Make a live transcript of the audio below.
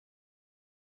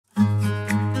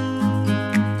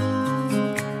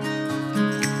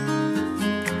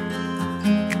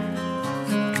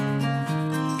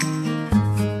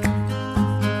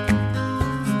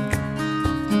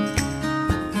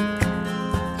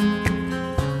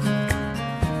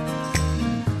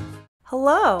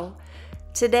Hello!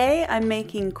 Today I'm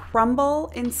making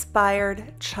Crumbl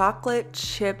inspired chocolate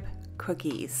chip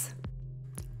cookies.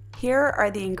 Here are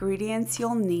the ingredients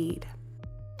you'll need.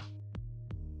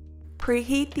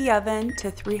 Preheat the oven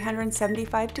to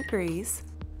 375 degrees.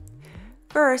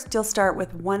 First, you'll start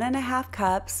with 1.5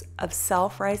 cups of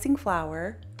self-rising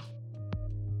flour,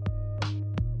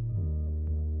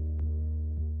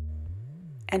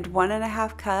 and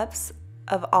 1.5 cups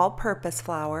of all-purpose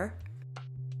flour,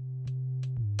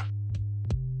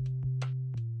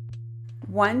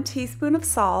 1 teaspoon of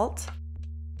salt,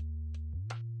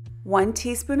 1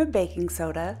 teaspoon of baking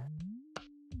soda.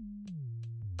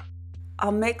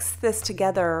 I'll mix this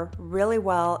together really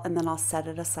well and then I'll set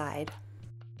it aside.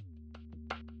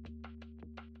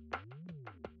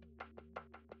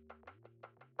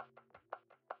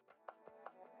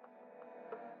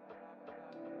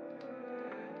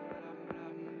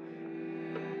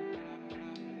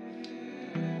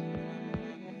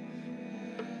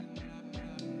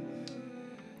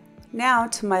 Now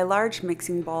to my large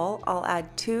mixing bowl, I'll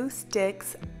add 2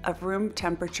 sticks of room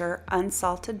temperature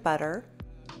unsalted butter.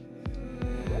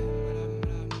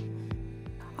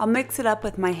 I'll mix it up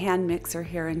with my hand mixer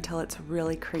here until it's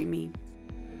really creamy.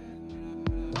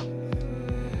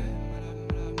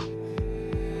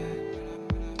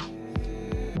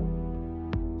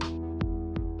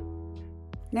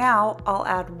 Now I'll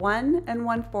add 1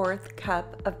 1/4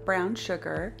 cup of brown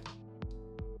sugar,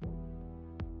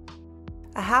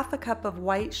 1/2 cup of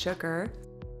white sugar,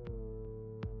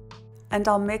 and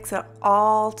I'll mix it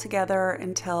all together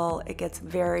until it gets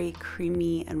very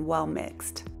creamy and well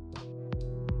mixed.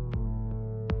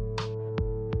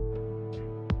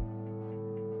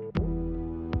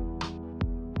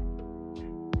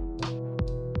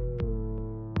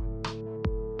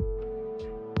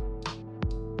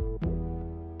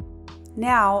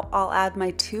 Now I'll add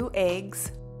my 2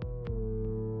 eggs,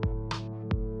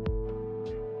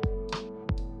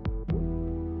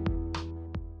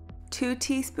 2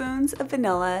 teaspoons of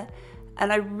vanilla,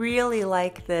 and I really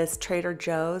like this Trader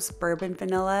Joe's bourbon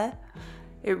vanilla.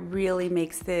 It really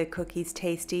makes the cookies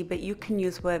tasty, but you can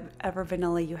use whatever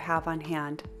vanilla you have on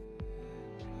hand.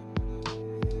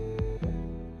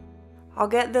 I'll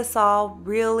get this all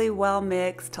really well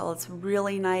mixed till it's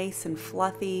really nice and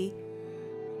fluffy.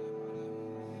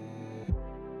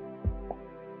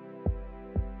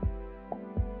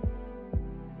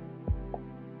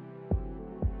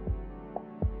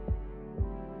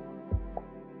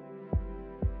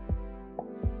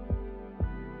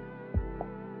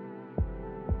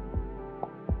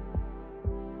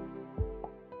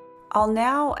 I'll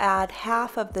now add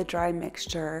half of the dry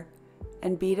mixture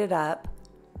and beat it up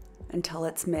until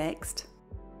it's mixed.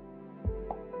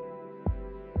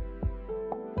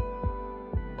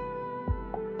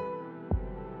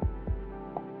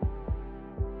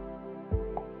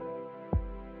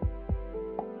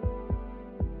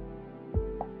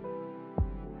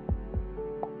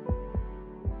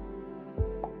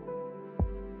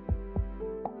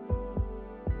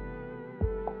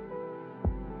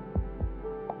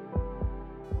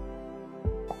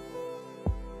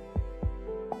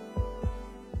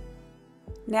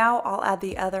 Now I'll add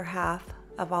the other half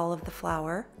of all of the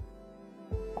flour.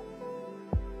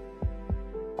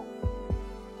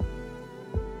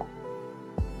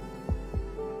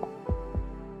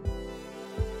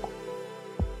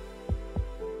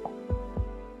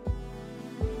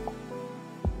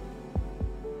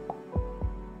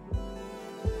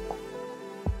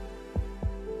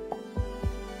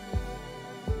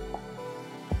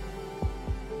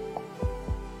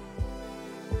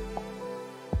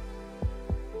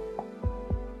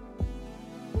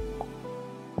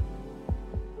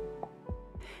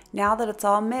 Now that it's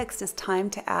all mixed, it's time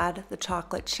to add the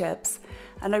chocolate chips.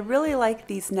 And I really like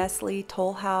these Nestle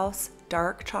Toll House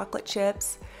dark chocolate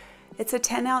chips. It's a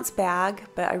 10-ounce bag,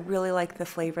 but I really like the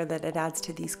flavor that it adds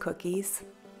to these cookies.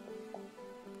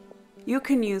 You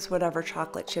can use whatever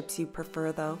chocolate chips you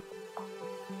prefer though.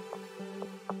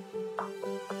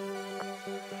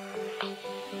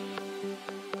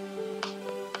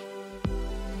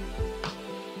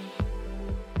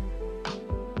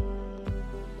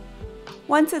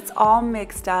 Once it's all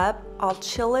mixed up, I'll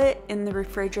chill it in the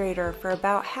refrigerator for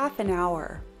about ½ an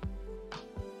hour.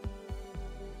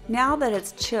 Now that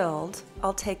it's chilled,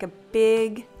 I'll take a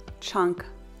big chunk,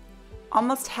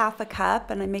 almost ½ cup,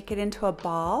 and I make it into a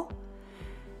ball.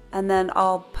 And then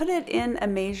I'll put it in a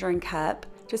measuring cup,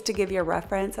 just to give you a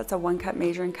reference. That's a 1 cup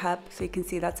measuring cup, so you can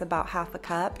see that's about ½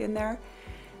 cup in there,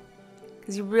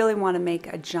 because you really want to make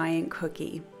a giant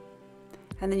cookie.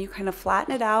 And then you kind of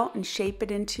flatten it out and shape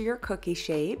it into your cookie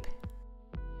shape.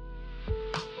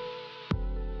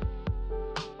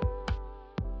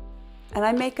 And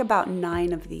I make about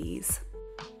 9 of these.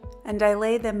 And I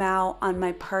lay them out on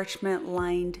my parchment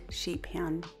lined sheet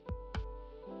pan.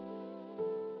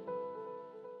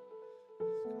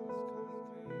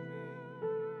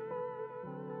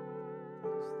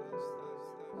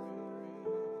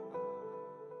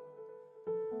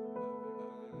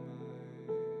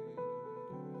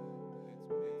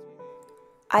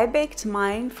 I baked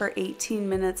mine for 18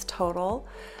 minutes total,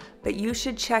 but you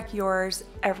should check yours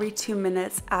every 2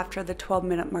 minutes after the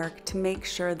 12-minute mark to make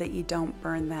sure that you don't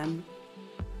burn them.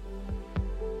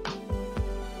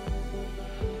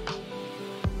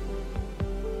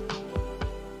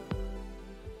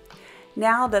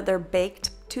 Now that they're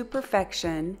baked to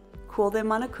perfection, cool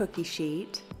them on a cookie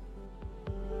sheet.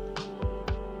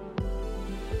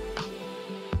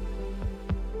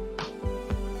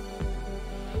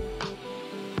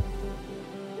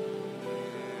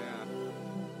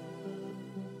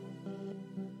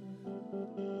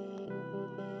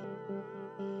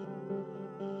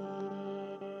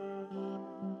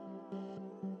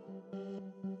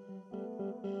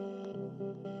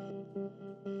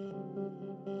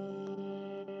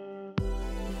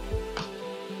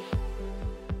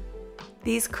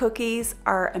 These cookies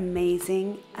are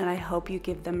amazing, and I hope you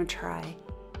give them a try.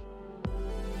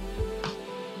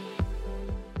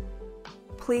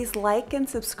 Please like and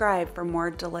subscribe for more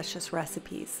delicious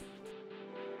recipes.